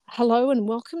Hello and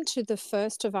welcome to the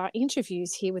first of our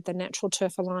interviews here with the Natural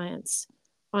Turf Alliance.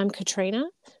 I'm Katrina,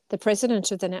 the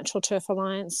president of the Natural Turf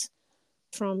Alliance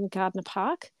from Gardner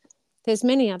Park. There's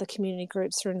many other community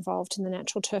groups that are involved in the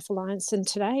Natural Turf Alliance, and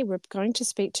today we're going to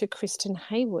speak to Kristyn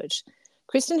Haywood.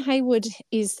 Kristyn Haywood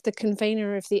is the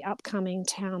convener of the upcoming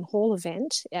town hall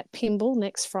event at Pymble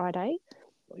next Friday.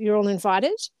 You're all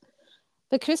invited.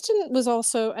 But Kristyn was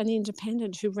also an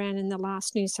independent who ran in the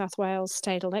last New South Wales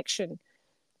state election.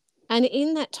 And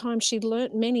in that time, she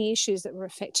learnt many issues that were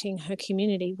affecting her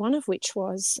community, one of which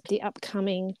was the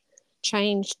upcoming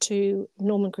change to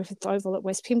Norman Griffith Oval at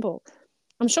West Pymble.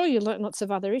 I'm sure you learnt lots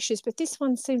of other issues, but this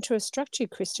one seemed to have struck you,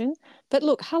 Kristyn. But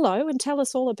look, hello, and tell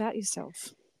us all about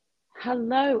yourself.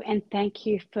 Hello, and thank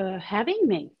you for having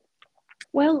me.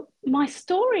 Well, my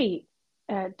story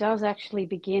does actually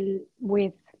begin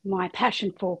with my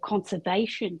passion for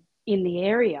conservation in the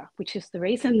area, which is the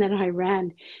reason that I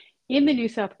ran in the New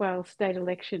South Wales state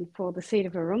election for the seat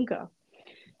of Virunga,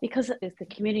 because there's the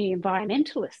community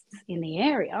environmentalists in the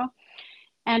area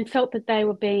and felt that they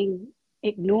were being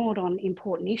ignored on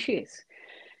important issues.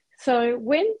 So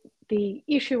when the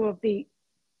issue of the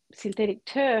synthetic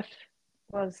turf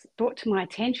was brought to my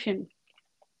attention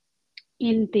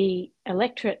in the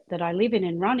electorate that I live in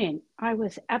and run in, I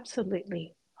was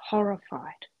absolutely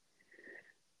horrified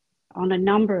on a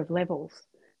number of levels.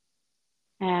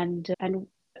 And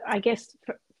I guess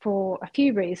for a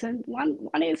few reasons. One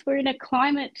is we're in a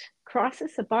climate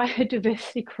crisis, a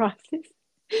biodiversity crisis,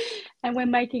 and we're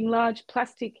making large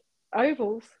plastic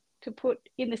ovals to put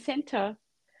in the centre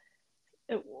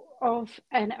of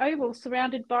an oval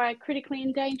surrounded by a critically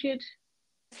endangered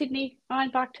Sydney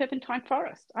ironbark turpentine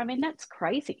forest. I mean, that's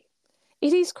crazy.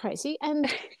 It is crazy.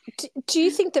 And do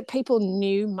you think that people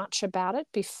knew much about it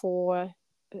before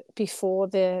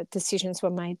the decisions were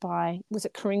made by, was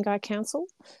it Ku-ring-gai Council?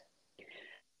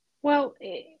 Well,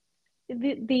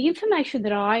 the information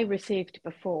that I received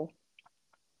before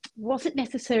wasn't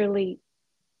necessarily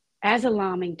as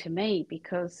alarming to me,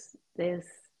 because there's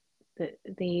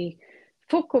the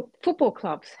football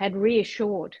clubs had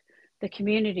reassured the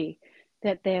community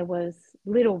that there was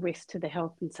little risk to the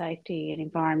health and safety and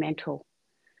environmental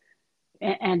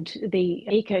and the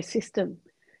ecosystem.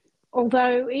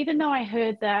 Although, even though I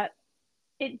heard that,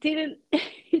 it didn't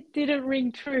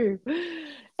ring true.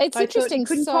 It's interesting. It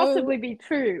couldn't possibly be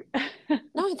true.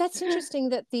 No, that's interesting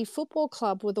that the football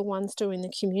club were the ones doing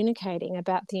the communicating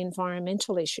about the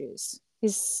environmental issues.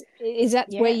 Is that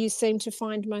where you seem to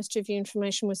find most of your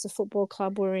information? Was the football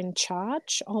club were in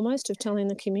charge almost of telling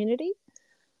the community?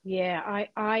 Yeah,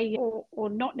 or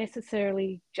not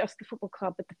necessarily just the football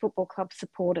club, but the football club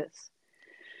supporters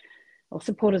or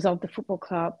supporters of the football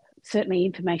club. Certainly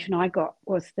information I got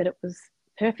was that it was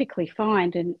perfectly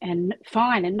fine and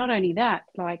fine. And not only that,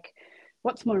 like,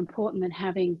 what's more important than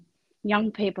having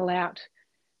young people out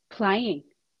playing,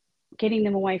 getting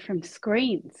them away from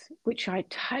screens, which I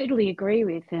totally agree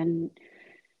with. And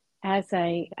as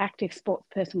a active sports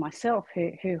person myself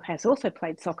who has also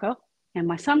played soccer, and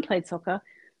my son played soccer,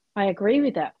 I agree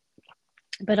with that.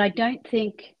 But I don't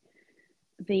think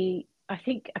I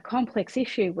think a complex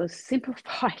issue was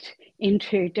simplified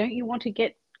into, don't you want to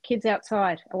get kids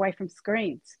outside away from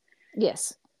screens?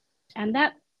 Yes. And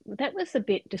that was a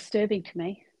bit disturbing to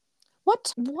me.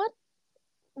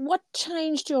 What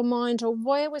changed your mind, or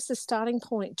where was the starting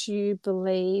point, do you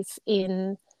believe,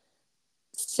 in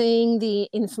seeing the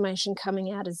information coming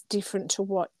out as different to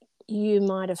what you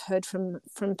might have heard from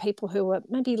people who were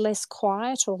maybe less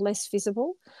quiet or less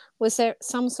visible? Was there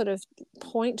some sort of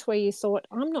point where you thought,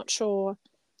 I'm not sure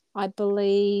I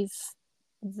believe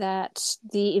that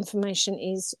the information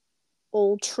is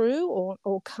all true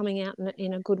or coming out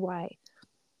in a good way?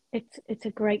 It's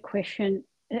a great question.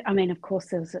 I mean, of course,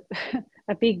 there was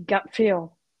a big gut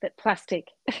feel that plastic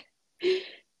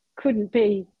couldn't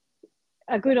be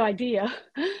a good idea.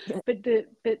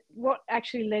 But what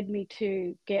actually led me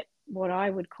to get what I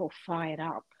would call fired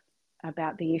up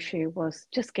about the issue was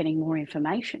just getting more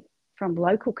information from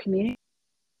local communities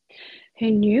who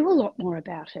knew a lot more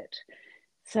about it.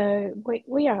 So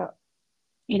we are,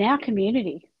 in our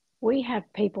community, we have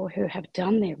people who have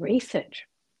done their research,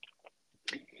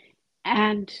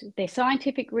 and their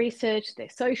scientific research, their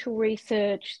social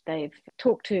research, they've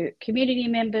talked to community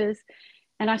members.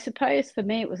 And I suppose for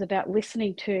me, it was about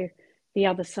listening to the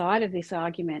other side of this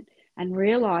argument and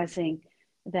realising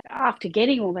that after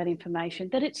getting all that information,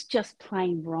 that it's just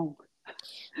plain wrong.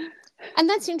 And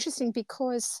that's interesting,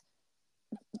 because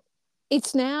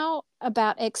It's now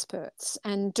about experts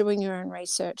and doing your own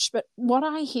research. But what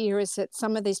I hear is that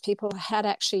some of these people had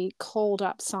actually called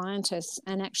up scientists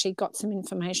and actually got some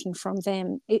information from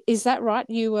them. Is that right?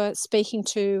 You were speaking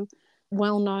to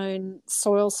well-known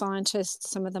soil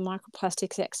scientists, some of the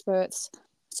microplastics experts.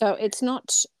 So it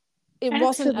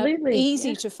wasn't Absolutely. easy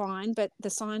Yeah. to find, but the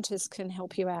scientists can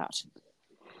help you out.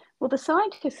 Well, the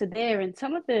scientists are there, and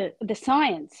some of the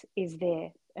science is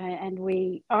there, and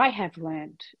I have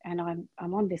learned, and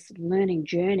I'm on this learning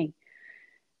journey.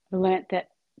 I learnt that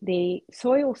the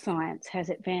soil science has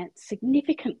advanced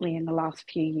significantly in the last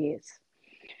few years,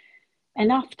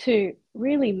 enough to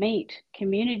really meet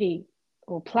community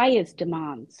or players'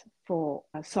 demands for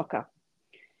soccer,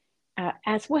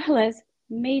 as well as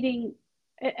meeting,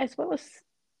 as well as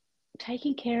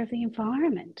taking care of the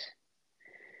environment.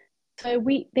 So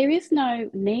there is no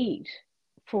need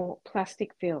for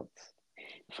plastic fields.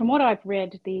 From what I've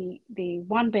read, the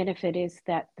one benefit is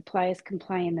that the players can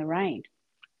play in the rain.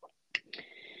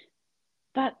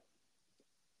 But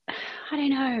I don't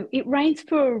know, it rains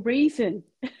for a reason.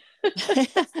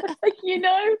 You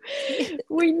know,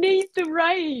 we need the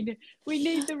rain. We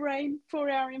need the rain for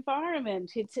our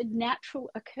environment. It's a natural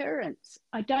occurrence.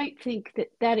 I don't think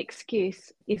that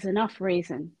excuse is enough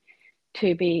reason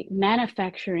to be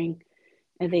manufacturing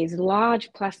these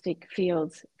large plastic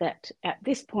fields that at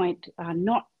this point are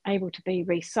not able to be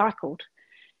recycled.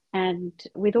 And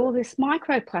with all this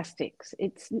microplastics,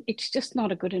 it's just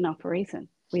not a good enough reason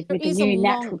with There the is a new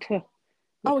long natural turf.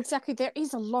 Oh, Yes. exactly. There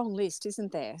is a long list,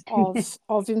 isn't there,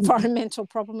 of environmental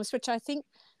problems, which I think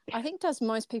does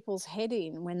most people's head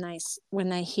in when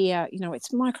they hear, it's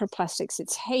microplastics,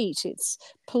 it's heat, it's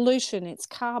pollution, it's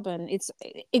carbon,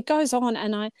 it goes on,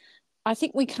 and I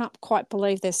think we can't quite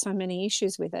believe there's so many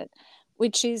issues with it,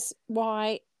 which is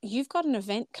why you've got an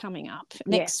event coming up Yes.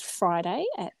 next Friday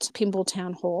at Pymble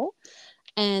Town Hall,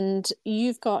 and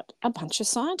you've got a bunch of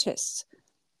scientists.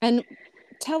 And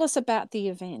tell us about the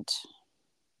event.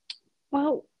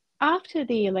 Well, after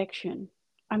the election,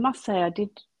 I must say I did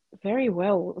very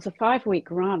well. It was a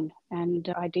 5-week run, and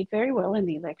I did very well in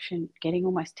the election, getting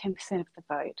almost 10% of the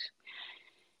vote.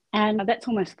 And that's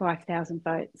almost 5,000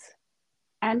 votes.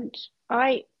 And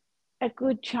a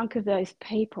good chunk of those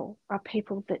people are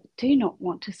people that do not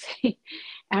want to see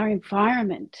our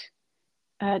environment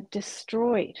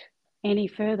destroyed any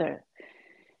further.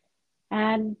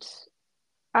 And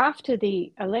after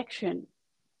the election,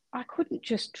 I couldn't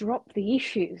just drop the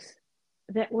issues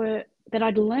that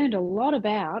I'd learned a lot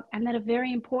about and that are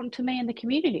very important to me and the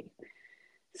community.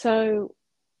 So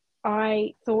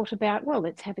I thought about, well,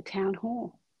 let's have a town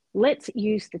hall. Let's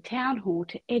use the town hall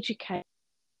to educate,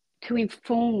 to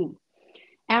inform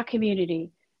our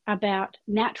community about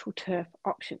natural turf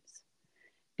options.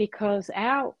 Because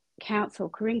our council,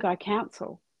 Ku-ring-gai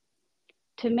Council,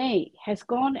 to me, has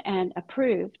gone and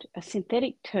approved a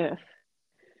synthetic turf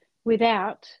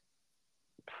without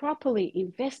properly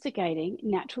investigating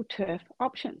natural turf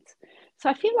options. So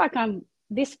I feel like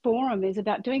this forum is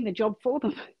about doing the job for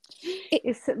them.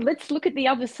 Let's look at the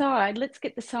other side, let's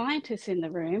get the scientists in the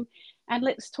room, and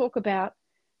let's talk about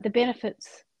the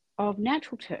benefits of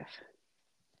natural turf.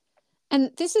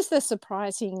 And this is the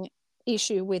surprising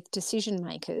issue with decision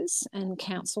makers, and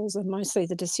councils are mostly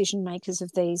the decision makers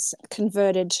of these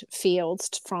converted fields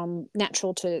from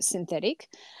natural to synthetic.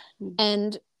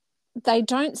 And they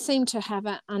don't seem to have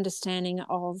an understanding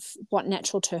of what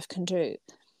natural turf can do.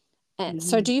 And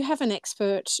so do you have an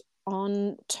expert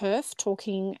on turf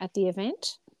talking at the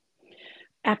event?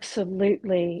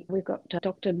 Absolutely. We've got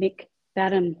Dr. Mick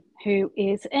Badham, who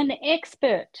is an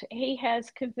expert. He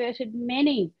has converted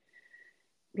many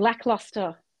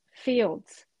lackluster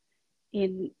fields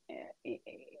in,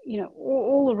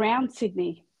 all around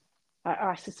Sydney,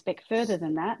 I suspect further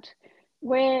than that,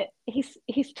 where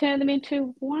he's turned them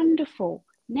into wonderful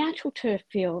natural turf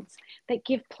fields that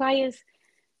give players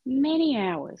many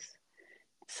hours.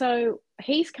 So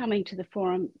he's coming to the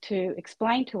forum to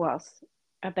explain to us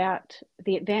about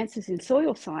the advances in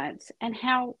soil science and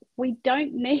how we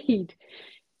don't need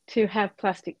to have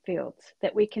plastic fields,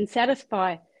 that we can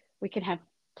have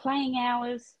playing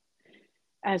hours,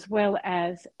 as well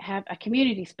as have a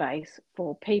community space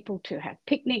for people to have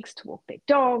picnics, to walk their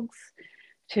dogs,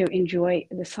 to enjoy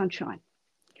the sunshine,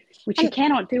 which you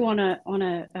cannot do on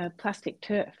a plastic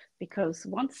turf, because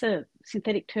once a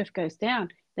synthetic turf goes down,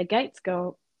 the gates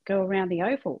go around the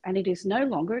oval, and it is no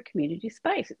longer a community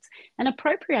space. It's an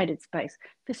appropriated space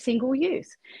for single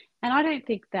use. And I don't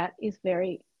think that is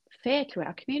very fair to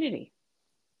our community.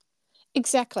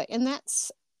 Exactly. And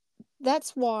that's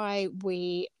why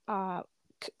we are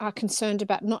are concerned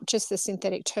about not just the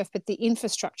synthetic turf, but the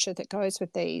infrastructure that goes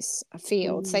with these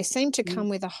fields. They seem to come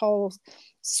with a whole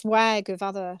swag of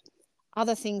other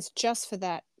things just for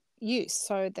that use.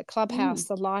 So the clubhouse,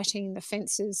 the lighting, the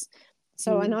fences.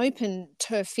 So an open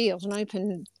turf field, an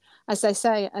open, as they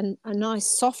say, a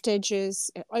nice soft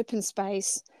edges, open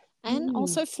space, and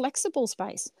also flexible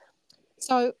space.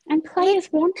 So and players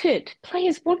want it.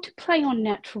 Players want to play on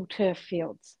natural turf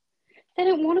fields. They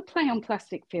don't want to play on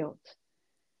plastic fields.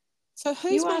 So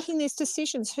who's making these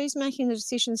decisions? Who's making the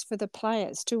decisions for the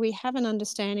players? Do we have an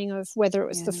understanding of whether it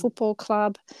was the football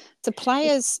club? The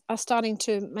players are starting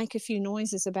to make a few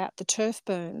noises about the turf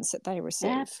burns that they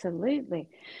receive. Absolutely.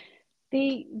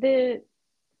 The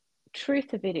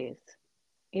truth of it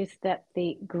is that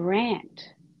the grant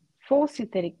for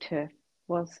synthetic turf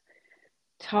was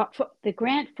the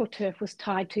grant for turf was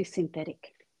tied to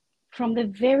synthetic from the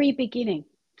very beginning.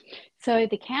 So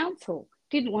the council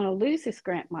didn't want to lose this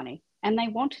grant money and they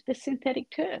wanted the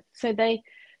synthetic turf. So they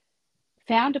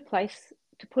found a place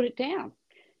to put it down,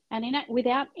 and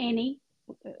without any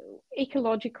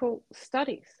ecological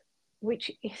studies,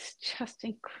 which is just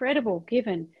incredible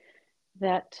given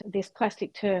that this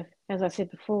plastic turf, as I said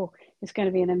before, is going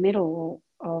to be in the middle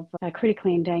of a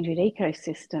critically endangered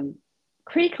ecosystem.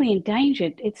 Critically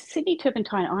endangered, it's Sydney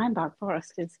turpentine ironbark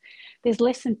forest. There's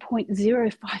less than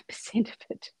 0.05% of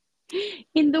it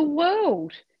in the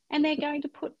world, and they're going to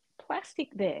put plastic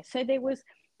there. So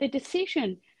the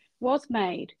decision was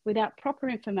made without proper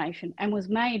information, and was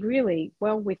made really,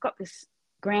 well, we've got this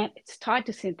grant, it's tied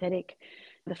to synthetic,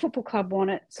 the football club want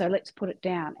it, so let's put it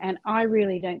down. And I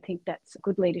really don't think that's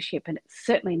good leadership, and it's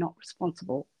certainly not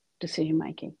responsible decision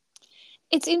making.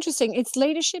 It's interesting. It's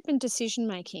leadership and decision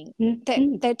making.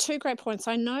 They're two great points.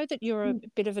 I know that you're a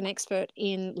bit of an expert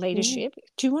in leadership.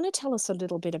 Do you want to tell us a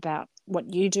little bit about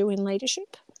what you do in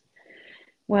leadership?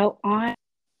 Well, I have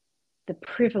the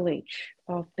privilege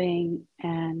of being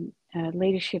a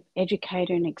leadership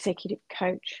educator and executive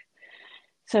coach.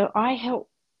 So I help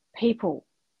people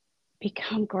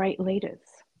become great leaders.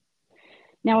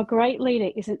 Now, a great leader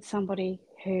isn't somebody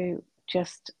who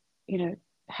just,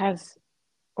 has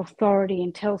authority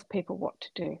and tells people what to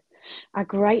do. A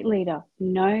great leader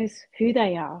knows who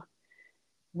they are,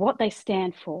 what they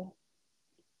stand for.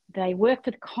 They work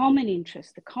for the common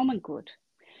interest, the common good,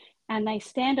 and they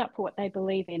stand up for what they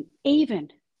believe in,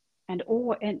 and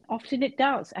often it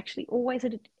does, actually always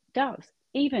it does,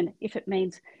 even if it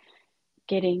means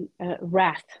getting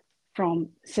wrath from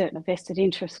certain vested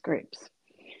interest groups.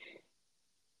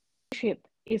 Leadership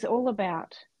is all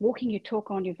about walking your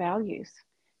talk on your values,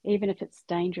 even if it's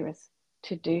dangerous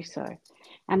to do so.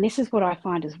 And this is what I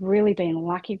find has really been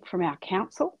lacking from our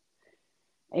council,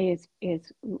 is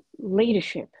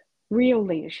leadership, real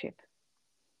leadership.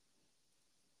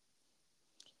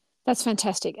 That's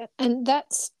fantastic. And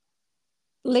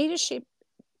leadership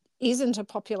isn't a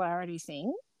popularity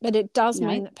thing, but it does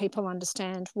mean that people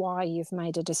understand why you've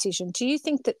made a decision. Do you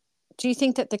think that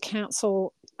the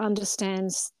council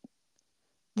understands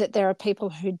that there are people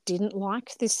who didn't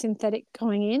like this synthetic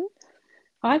going in?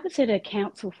 I was at a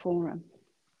council forum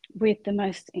with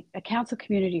a council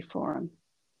community forum.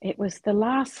 It was the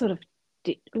last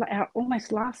our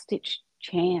almost last ditch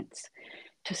chance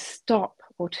to stop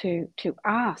or to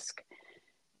ask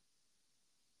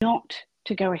not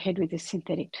to go ahead with this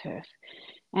synthetic turf.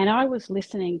 And I was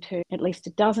listening to at least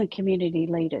a dozen community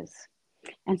leaders,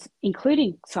 and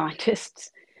including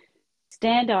scientists,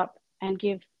 stand up and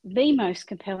give the most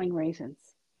compelling reasons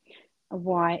of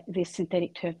why this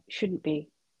synthetic turf shouldn't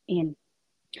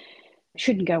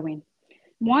go in.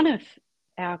 One of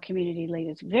our community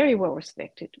leaders, very well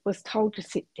respected, was told to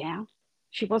sit down.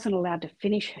 She wasn't allowed to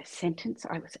finish her sentence.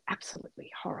 I was absolutely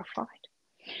horrified.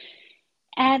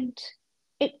 And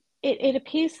it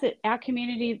appears that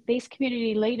these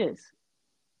community leaders,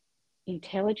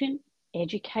 intelligent,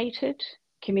 educated,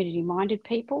 community-minded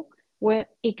people, were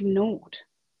ignored.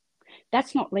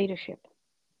 That's not leadership.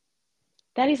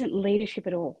 That isn't leadership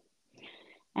at all.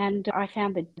 And I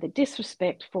found the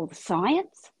disrespect for the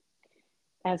science,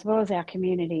 as well as our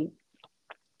community,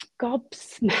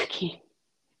 gobsmacking.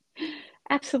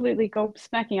 Absolutely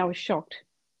gobsmacking. I was shocked.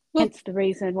 Well, hence the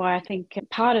reason why I think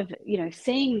part of,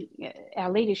 seeing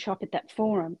our leadership at that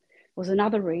forum was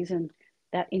another reason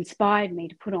that inspired me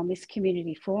to put on this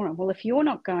community forum. Well, if you're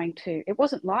not going to, it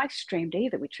wasn't live streamed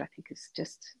either, which I think is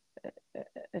just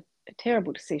a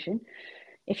terrible decision.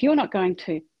 If you're not going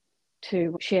to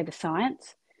share the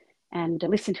science and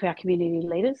listen to our community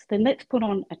leaders, then let's put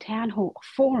on a town hall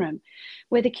forum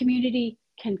where the community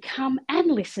can come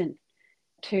and listen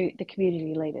to the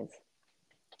community leaders.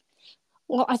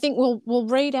 Well, I think we'll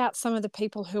read out some of the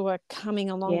people who are coming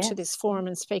along Yeah, to this forum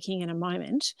and speaking in a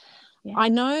moment. yeah. I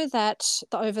know that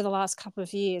over the last couple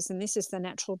of years, and this is the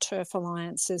Natural Turf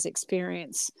Alliance's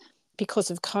experience,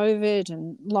 because of COVID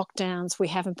and lockdowns, we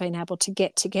haven't been able to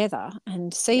get together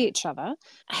and see each other,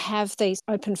 have these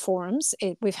open forums.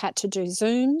 We've had to do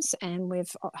Zooms and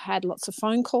we've had lots of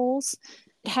phone calls.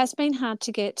 It has been hard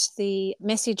to get the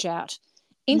message out.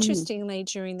 Interestingly,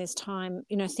 during this time,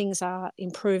 things are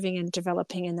improving and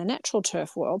developing in the natural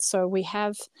turf world. So we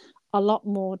have a lot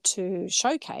more to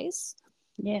showcase.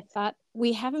 Yes. But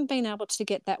we haven't been able to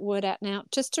get that word out. Now,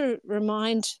 just to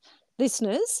remind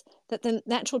listeners that the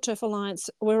Natural Turf Alliance,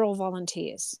 we're all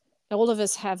volunteers. All of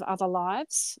us have other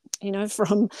lives,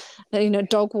 from,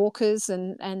 dog walkers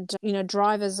and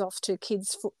drivers off to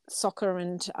kids' soccer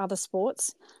and other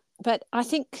sports. But I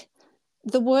think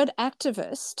the word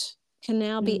activist can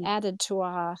now be added to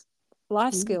our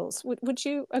life skills. Would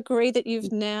you agree that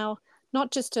you've now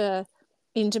not just a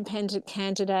independent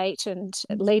candidate and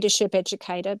leadership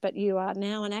educator, but you are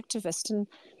now an activist? And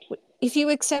if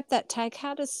you accept that tag,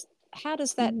 how does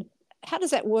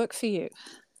that work for you?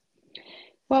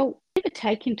 Well, I've never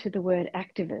taken to the word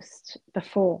activist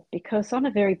before because I'm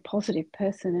a very positive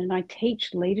person and I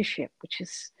teach leadership, which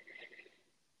is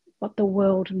what the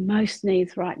world most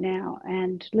needs right now.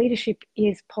 And leadership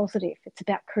is positive. It's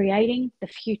about creating the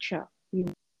future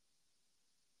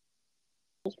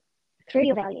through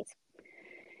your values.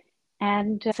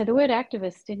 And so the word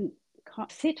activist didn't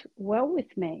sit well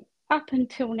with me up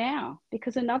until now,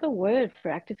 because another word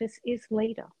for activist is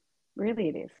leader. Really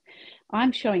it is.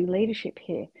 I'm showing leadership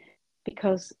here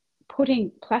because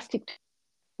putting plastic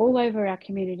all over our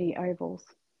community ovals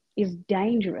is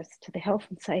dangerous to the health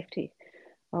and safety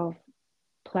of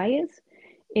players.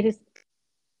 It is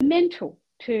mental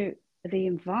to the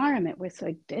environment we're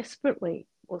so desperately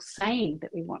saying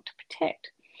that we want to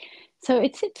protect. So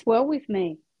it sits well with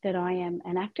me that I am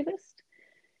an activist.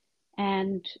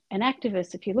 And an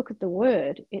activist, if you look at the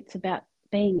word, it's about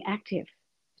being active.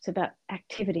 It's about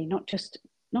activity, not just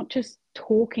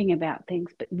talking about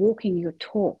things, but walking your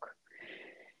talk.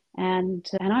 And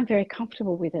I'm very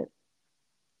comfortable with it.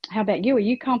 How about you? Are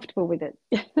you comfortable with it?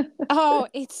 Oh,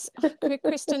 it's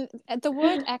Kristyn, the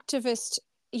word activist,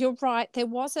 you're right. There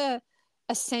was a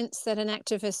sense that an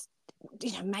activist,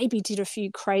 maybe did a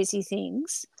few crazy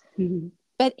things. Mm-hmm.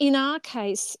 But in our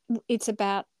case, it's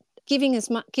about giving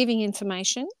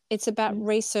information. It's about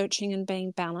researching and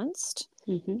being balanced.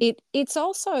 Mm-hmm. It's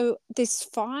also this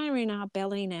fire in our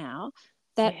belly now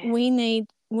that we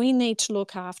need to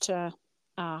look after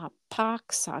our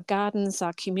parks, our gardens,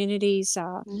 our communities,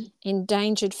 our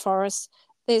endangered forests.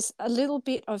 There's a little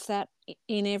bit of that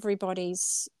in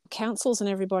everybody's councils and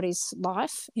everybody's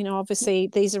life. Obviously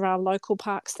these are our local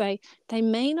parks. They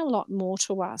mean a lot more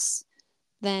to us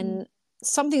than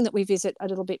something that we visit a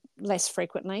little bit less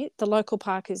frequently. The local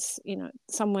park is,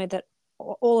 somewhere that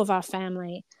all of our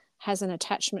family has an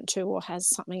attachment to or has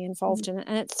something involved in it.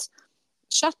 And it's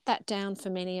shut that down for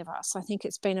many of us. I think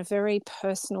it's been a very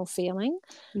personal feeling.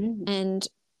 And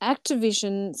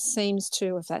Activision seems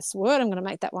to, if that's the word, I'm going to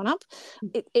make that one up,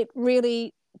 it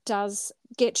really does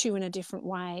get you in a different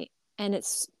way. And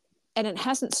it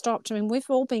hasn't stopped. I mean, we've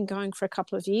all been going for a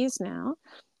couple of years now.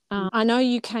 I know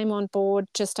you came on board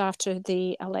just after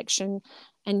the election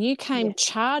and you came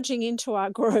charging into our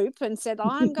group and said,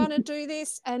 I'm going to do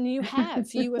this. And you have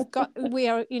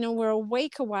we're a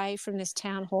week away from this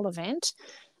town hall event.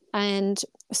 And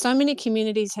so many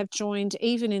communities have joined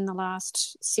even in the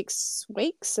last 6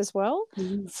 weeks as well,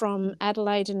 from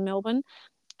Adelaide and Melbourne.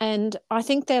 And I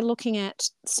think they're looking at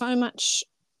so much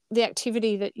the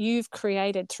activity that you've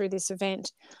created through this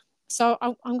event. So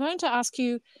I'm going to ask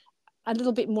you a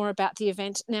little bit more about the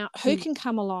event. Now, who can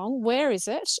come along? Where is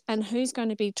it? And who's going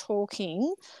to be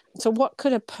talking? So what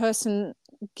could a person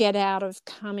get out of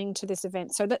coming to this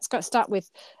event? So let's start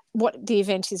with what the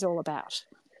event is all about.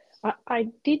 I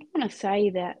did want to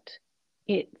say that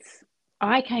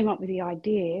I came up with the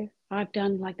idea. I've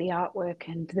done like the artwork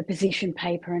and the position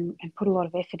paper and put a lot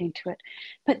of effort into it.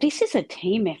 But this is a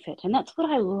team effort. And that's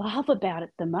what I love about it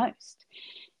the most,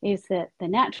 is that the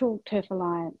Natural Turf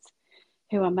Alliance,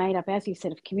 who are made up, as you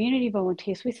said, of community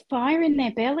volunteers with fire in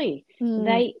their belly.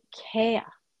 They care.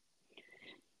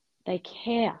 They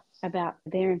care about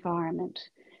their environment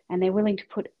and they're willing to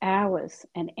put hours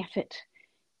and effort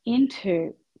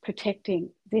into protecting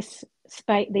these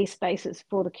spaces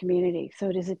for the community. So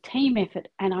it is a team effort,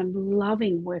 and I'm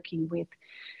loving working with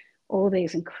all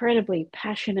these incredibly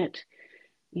passionate,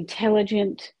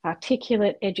 intelligent,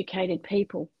 articulate, educated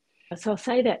people. So I'll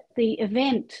say that the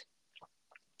event,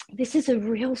 this is a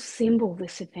real symbol,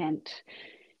 this event.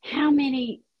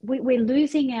 we're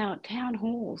losing our town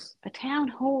halls. A town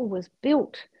hall was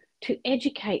built to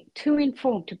educate, to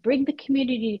inform, to bring the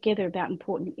community together about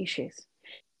important issues.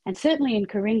 And certainly in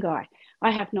Ku-ring-gai,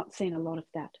 I have not seen a lot of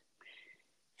that.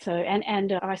 So,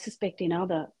 and I suspect in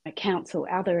other council,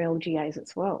 other LGAs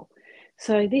as well.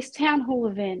 So this town hall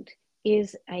event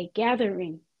is a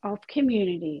gathering of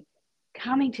community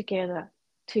coming together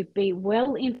to be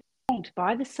well informed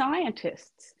by the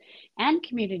scientists and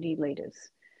community leaders,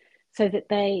 so that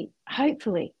they,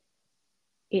 hopefully,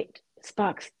 it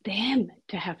sparks them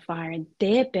to have fire in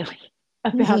their belly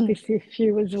about this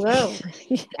issue as well,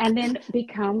 and then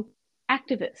become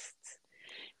activists.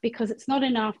 Because it's not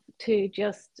enough to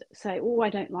just say, oh,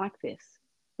 I don't like this.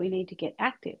 We need to get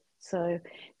active. So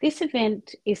this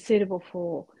event is suitable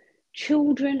for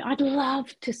children. I'd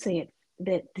love to see it,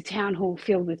 the town hall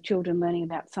filled with children learning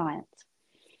about science.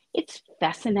 It's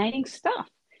fascinating stuff.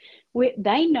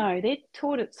 They know, they're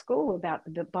taught at school about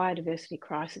the biodiversity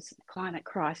crisis, the climate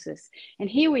crisis. And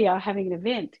here we are having an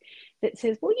event that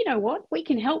says, well, you know what? We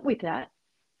can help with that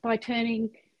by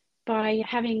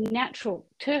having natural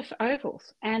turf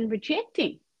ovals and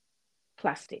rejecting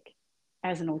plastic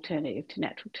as an alternative to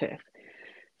natural turf.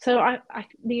 So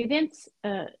the event's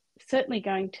certainly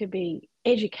going to be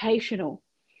educational,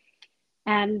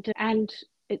 and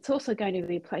it's also going to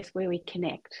be a place where we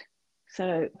connect.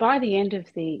 So by the end of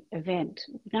the event,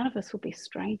 none of us will be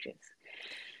strangers.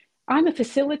 I'm a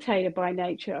facilitator by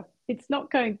nature.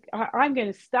 I'm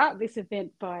going to start this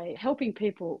event by helping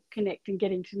people connect and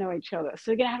getting to know each other.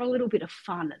 So we're going to have a little bit of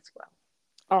fun as well.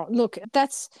 Oh, look,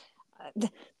 that's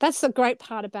the great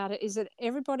part about it, is that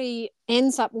everybody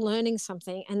ends up learning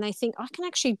something and they think, I can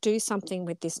actually do something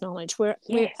with this knowledge. We're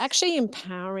actually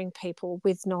empowering people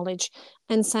with knowledge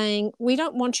and saying, we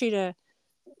don't want you to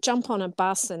jump on a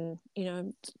bus and,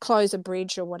 close a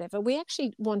bridge or whatever. We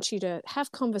actually want you to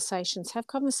have conversations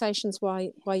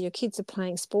while your kids are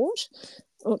playing sport,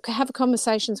 or have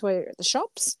conversations while you're at the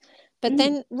shops, but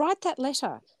then write that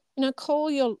letter. Call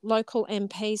your local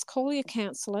MPs, call your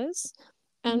councillors,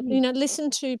 and listen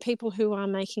to people who are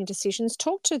making decisions.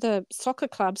 Talk to the soccer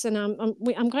clubs, and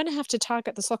I'm going to have to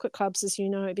target the soccer clubs, as you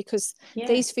know, because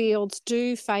these fields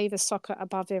do favour soccer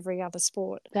above every other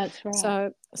sport. That's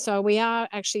right. So we are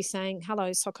actually saying,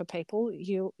 hello, soccer people.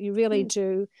 You really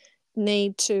do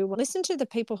need to listen to the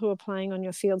people who are playing on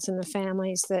your fields and the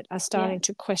families that are starting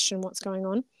to question what's going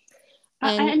on.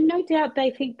 And no doubt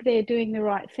they think they're doing the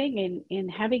right thing in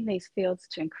having these fields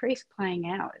to increase playing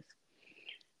hours.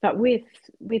 But with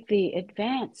the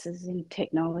advances in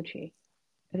technology,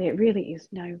 there really is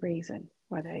no reason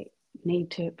why they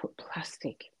need to put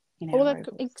plastic in our ovals.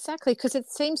 Exactly, because it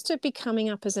seems to be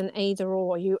coming up as an either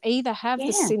or. You either have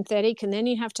the synthetic and then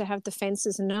you have to have the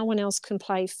fences, and no one else can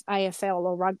play AFL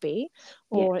or rugby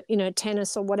or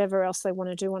tennis or whatever else they want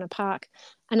to do on a park.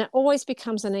 And it always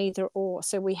becomes an either or.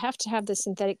 So we have to have the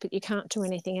synthetic, but you can't do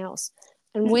anything else.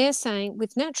 And we're saying,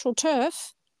 with natural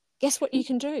turf, guess what you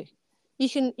can do? You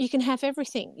can have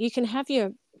everything. You can have your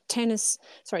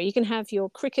you can have your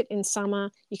cricket in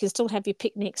summer. You can still have your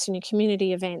picnics and your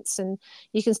community events, and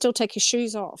you can still take your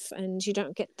shoes off, and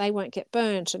they won't get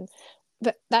burnt.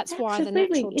 But that's why the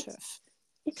natural turf.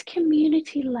 It's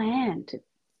community land.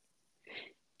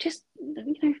 Just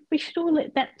we should all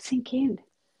let that sink in.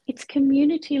 It's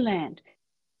community land.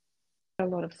 A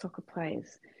lot of soccer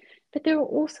players, but there are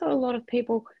also a lot of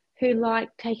people who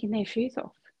like taking their shoes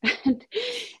off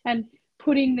and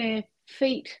putting their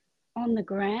feet on the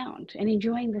ground and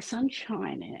enjoying the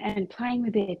sunshine and playing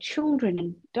with their children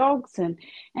and dogs and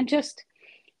just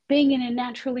being in a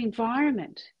natural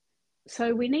environment.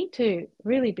 So we need to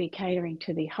really be catering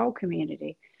to the whole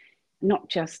community, not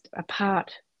just a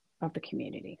part of the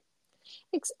community.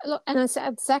 And it's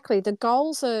exactly, the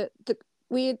goals are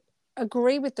we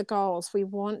agree with the goals. We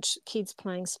want kids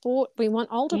playing sport. We want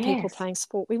older people playing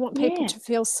sport. We want people to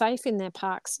feel safe in their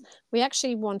parks. We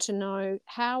actually want to know,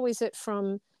 how is it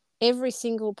from every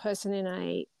single person in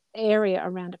a area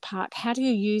around a park? How do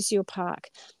you use your park?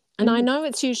 And I know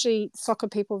it's usually soccer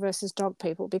people versus dog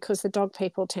people, because the dog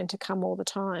people tend to come all the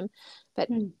time. But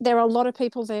there are a lot of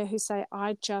people there who say,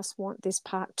 I just want this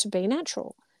park to be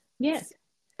natural. Yes.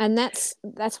 And that's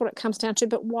what it comes down to.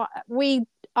 But we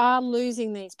are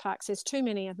losing these parks. There's too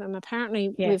many of them.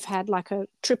 Apparently, we've had like a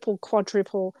triple,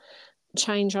 quadruple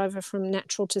changeover from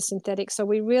natural to synthetic. So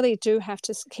we really do have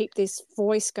to keep this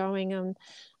voice going. And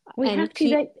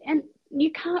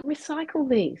you can't recycle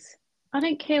these. I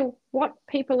don't care what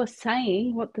people are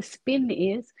saying, what the spin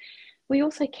is. We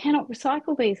also cannot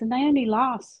recycle these, and they only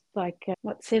last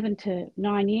 7 to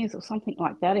 9 years or something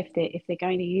like that if they're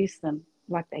going to use them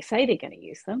like they say they're going to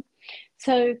use them.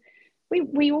 So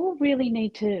we all really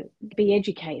need to be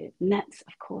educated. And that's,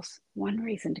 of course, one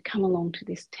reason to come along to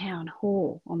this town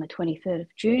hall on the 23rd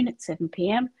of June at 7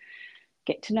 p.m.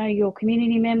 Get to know your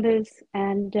community members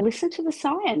and listen to the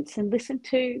science and listen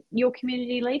to your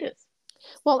community leaders.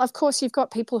 Well, of course, you've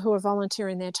got people who are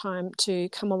volunteering their time to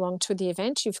come along to the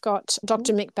event. You've got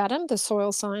Dr. Mick Badham, the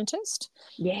soil scientist.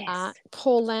 Yes.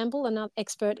 Paul Lamble, another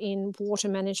expert in water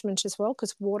management as well,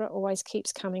 because water always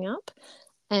keeps coming up.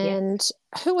 And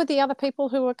who are the other people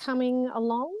who are coming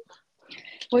along?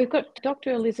 Well, we've got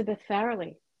Dr. Elizabeth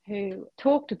Farrelly, who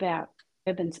talked about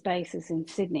urban spaces in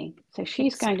Sydney. So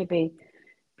she's going to be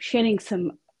shedding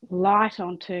some light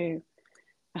onto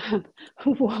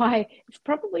why it's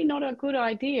probably not a good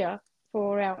idea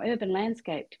for our urban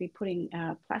landscape to be putting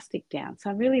plastic down. So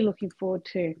I'm really looking forward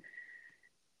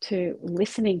to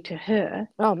listening to her.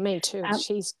 Oh, me too.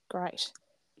 She's great.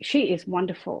 She is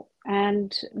wonderful.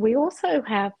 And we also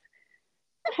have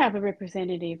a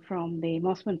representative from the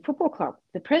Mossman Football Club,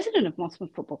 the president of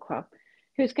Mossman Football Club,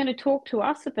 who's going to talk to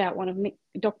us about one of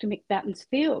Dr. Mick Batten's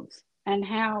fields and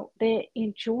how they're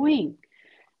enjoying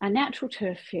a natural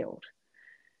turf field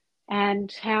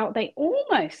and how they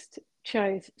almost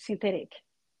chose synthetic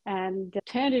and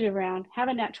turned it around, have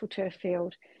a natural turf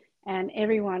field, and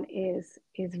everyone is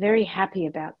very happy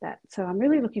about that. So I'm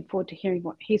really looking forward to hearing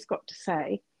what he's got to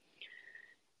say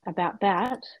about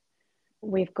that.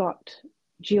 We've got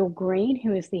Jill Green,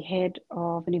 who is the head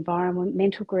of an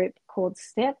environmental group called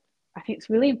STEP. I think it's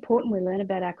really important we learn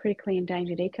about our critically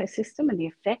endangered ecosystem and the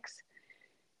effects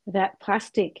that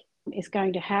plastic is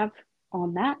going to have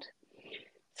on that.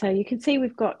 So you can see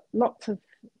we've got lots of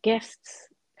guests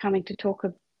coming to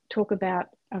talk about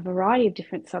a variety of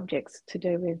different subjects to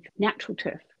do with natural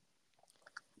turf.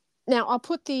 Now, I'll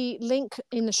put the link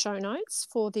in the show notes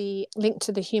for the link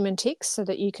to the human ticks so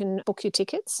that you can book your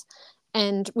tickets,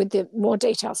 and with the more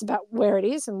details about where it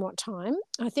is and what time.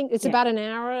 I think it's about an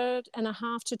hour and a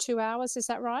half to 2 hours. Is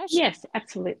that right? Yes,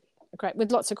 absolutely. Great,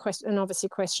 with lots of questions and obviously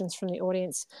questions from the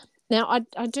audience. Now,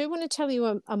 I do want to tell you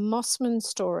a Mossman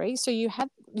story. So you've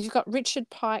got Richard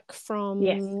Pike from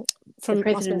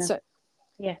Mossman, so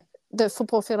the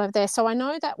football field over there. So I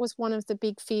know that was one of the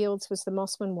big fields, was the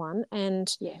Mossman one,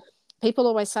 and people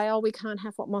always say, oh, we can't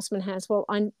have what Mossman has. Well,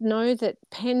 I know that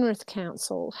Penrith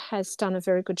Council has done a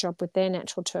very good job with their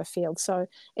natural turf field. So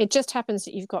it just happens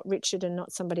that you've got Richard and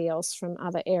not somebody else from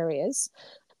other areas.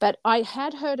 But I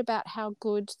had heard about how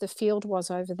good the field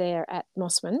was over there at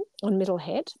Mossman on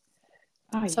Middlehead.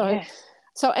 Oh, yes.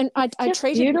 So, and I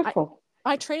treated beautiful.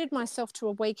 I treated myself to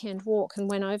a weekend walk and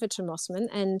went over to Mossman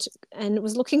and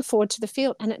was looking forward to the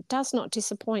field, and it does not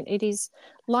disappoint. It is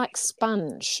like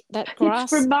sponge. That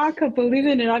grass. It's remarkable,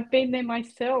 isn't it? I've been there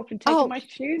myself and taken my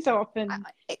shoes off, and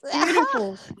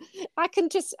beautiful. I can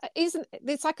just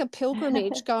it's like a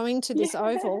pilgrimage going to this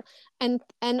oval, and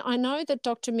I know that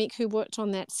Dr. Mick, who worked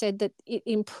on that, said that it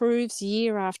improves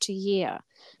year after year.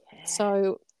 Yeah.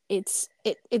 So it's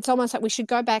almost like we should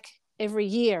go back every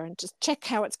year and just check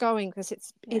how it's going, because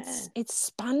it's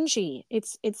spongy.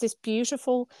 It's this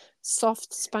beautiful,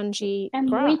 soft, spongy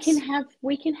grass. And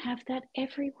we can have that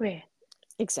everywhere.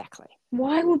 Exactly.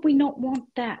 Why would we not want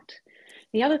that?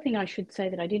 The other thing I should say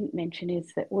that I didn't mention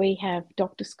is that we have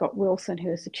Dr. Scott Wilson,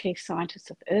 who is the Chief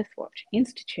Scientist of Earthwatch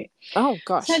Institute. Oh,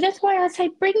 gosh. So that's why I say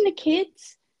bring the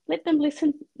kids. Let them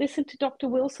listen to Dr.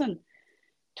 Wilson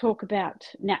talk about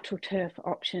natural turf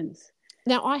options.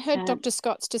 Now, I heard Dr.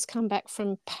 Scott's just come back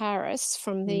from Paris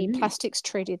from the plastics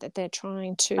treaty that they're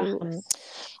trying to.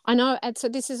 I know, and so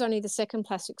this is only the second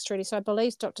plastics treaty, so I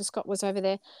believe Dr. Scott was over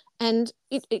there. And,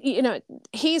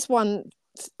 here's one,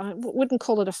 I wouldn't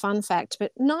call it a fun fact,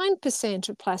 but 9%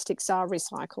 of plastics are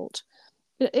recycled.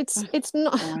 It's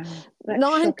not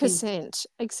 9%.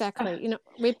 Exactly.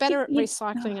 We're better at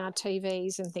recycling our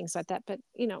TVs and things like that. But,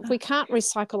 if we can't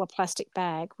recycle a plastic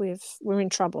bag, we're in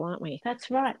trouble, aren't we? That's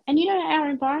right. And,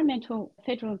 our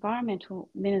federal environmental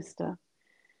minister,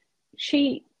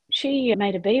 she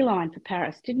made a beeline for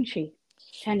Paris, didn't she?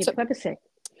 Tanya Plibersek.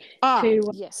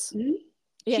 Yes.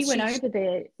 She went over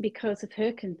there because of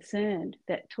her concern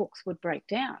that talks would break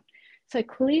down. So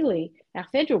clearly our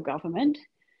federal government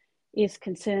is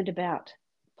concerned about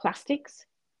plastics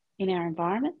in our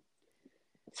environment.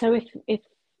 So if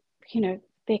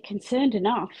they're concerned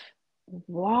enough,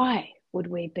 why would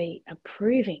we be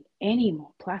approving any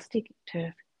more plastic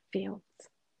turf fields?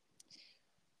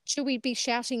 Should we be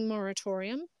shouting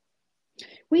moratorium?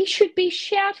 We should be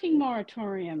shouting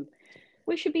moratorium.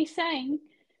 We should be saying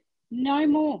no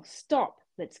more, stop.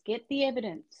 Let's get the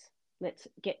evidence. Let's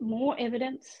get more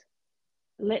evidence.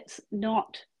 Let's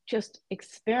not just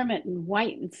experiment and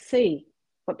wait and see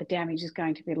what the damage is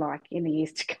going to be like in the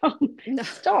years to come. No.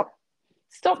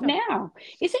 Stop now.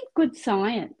 Isn't good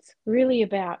science really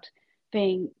about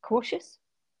being cautious,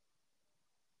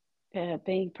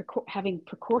 having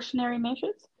precautionary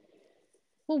measures?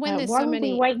 Well, when there's why so would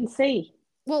many, we wait and see?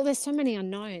 well, there's so many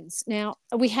unknowns. Now,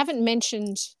 we haven't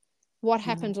mentioned what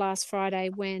happened last Friday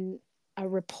when a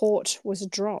report was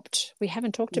dropped. We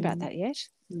haven't talked about that yet.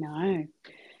 No,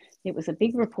 it was a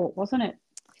big report, wasn't it?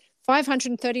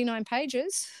 539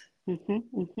 pages.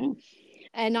 Mm-hmm, mm-hmm.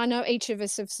 And I know each of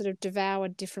us have sort of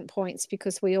devoured different points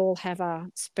because we all have a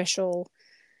special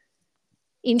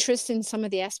interest in some of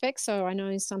the aspects. So I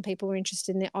know some people were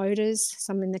interested in the odours,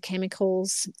 some in the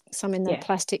chemicals, some in the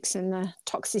plastics and the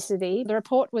toxicity. The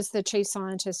report was the Chief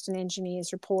Scientist and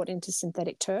Engineer's report into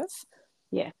synthetic turf.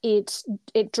 Yeah.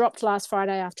 It dropped last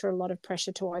Friday after a lot of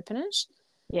pressure to open it.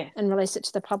 Yeah. And release it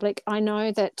to the public. I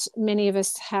know that many of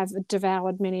us have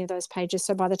devoured many of those pages.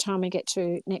 So by the time we get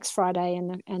to next Friday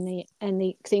and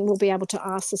the thing, we'll be able to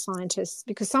ask the scientists,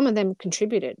 because some of them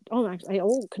contributed. Oh, they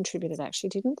all contributed actually,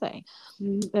 didn't they?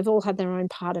 They've all had their own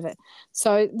part of it.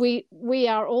 So we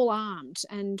are all armed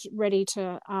and ready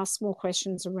to ask more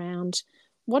questions around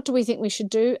what do we think we should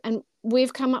do. And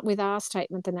we've come up with our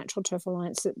statement, the Natural Turf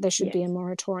Alliance, that there should be a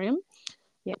moratorium.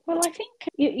 Yeah, well, I think,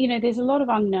 there's a lot of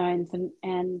unknowns,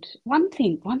 and one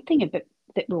thing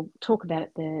that we'll talk about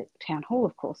at the town hall,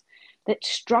 of course, that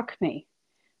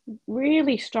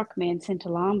really struck me and sent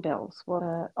alarm bells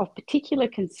were of particular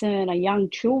concern are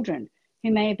young children who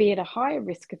may be at a higher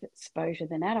risk of exposure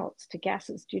than adults to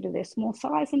gases due to their small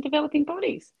size and developing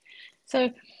bodies. So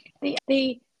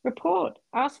the report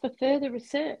asked for further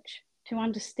research to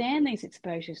understand these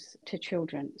exposures to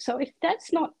children. So if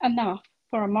that's not enough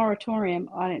for a moratorium,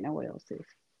 I don't know what else is.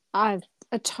 I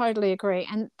totally agree.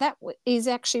 And that is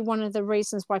actually one of the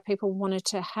reasons why people wanted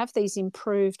to have these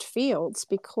improved fields,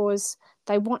 because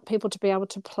they want people to be able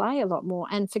to play a lot more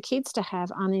and for kids to have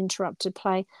uninterrupted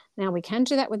play. Now, we can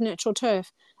do that with natural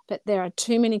turf, but there are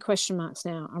too many question marks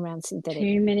now around synthetic.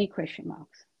 Too many question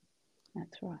marks.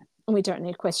 That's right. And we don't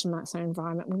need question marks in our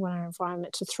environment. We want our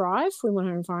environment to thrive. We want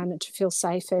our environment to feel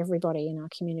safe for everybody in our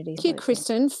community. Thank you,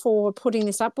 Kristyn, for putting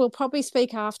this up. We'll probably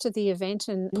speak after the event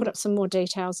and put up some more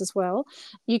details as well.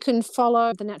 You can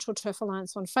follow the Natural Turf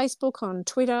Alliance on Facebook, on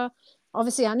Twitter.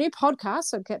 Obviously, our new podcast,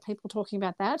 so get people talking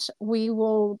about that. We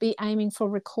will be aiming for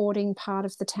recording part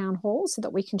of the town hall so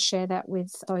that we can share that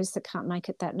with those that can't make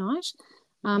it that night.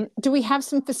 Do we have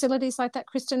some facilities like that,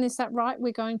 Kristyn? Is that right?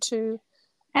 We're going to...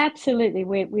 Absolutely.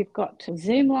 We've got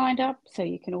Zoom lined up, so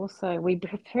you can also, we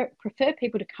prefer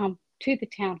people to come to the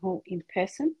town hall in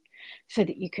person so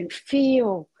that you can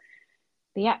feel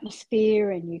the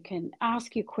atmosphere and you can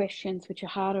ask your questions, which are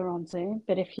harder on Zoom.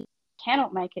 But if you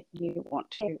cannot make it and you want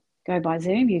to go by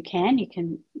Zoom, you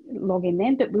can log in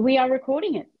then. But we are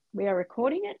recording it.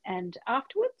 And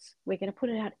afterwards we're going to put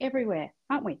it out everywhere,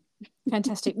 aren't we?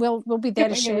 Fantastic. We'll be there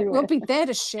to share. We'll be there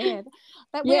to share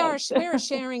that. We're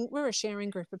a sharing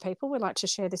group of people. We like to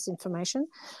share this information.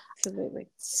 Absolutely.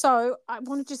 So I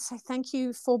wanted to say thank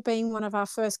you for being one of our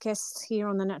first guests here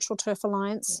on the Natural Turf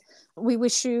Alliance. We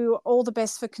wish you all the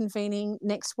best for convening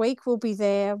next week. We'll be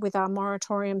there with our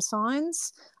moratorium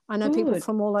signs. I know people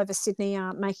from all over Sydney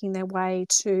are making their way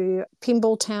to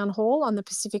Pymble Town Hall on the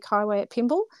Pacific Highway at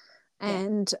Pymble.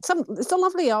 And it's a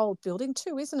lovely old building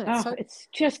too, isn't it? Oh, it's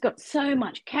just got so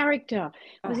much character.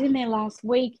 I was in there last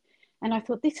week and I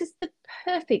thought this is the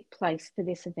perfect place for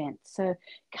this event. So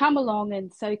come along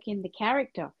and soak in the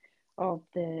character of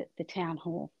the town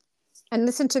hall. And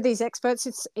listen to these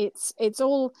experts. It's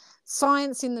all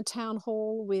science in the town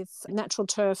hall with natural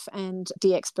turf and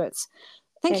the experts.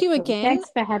 Thank you again. Thanks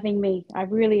for having me. I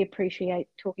really appreciate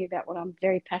talking about what I'm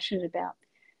very passionate about.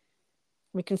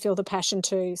 We can feel the passion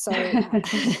too. So,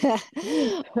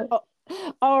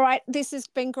 all right, this has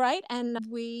been great, and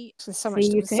we see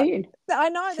you soon. I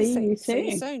know. See you soon.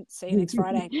 See you soon. See you next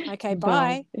Friday. Okay,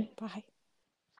 bye. Bye.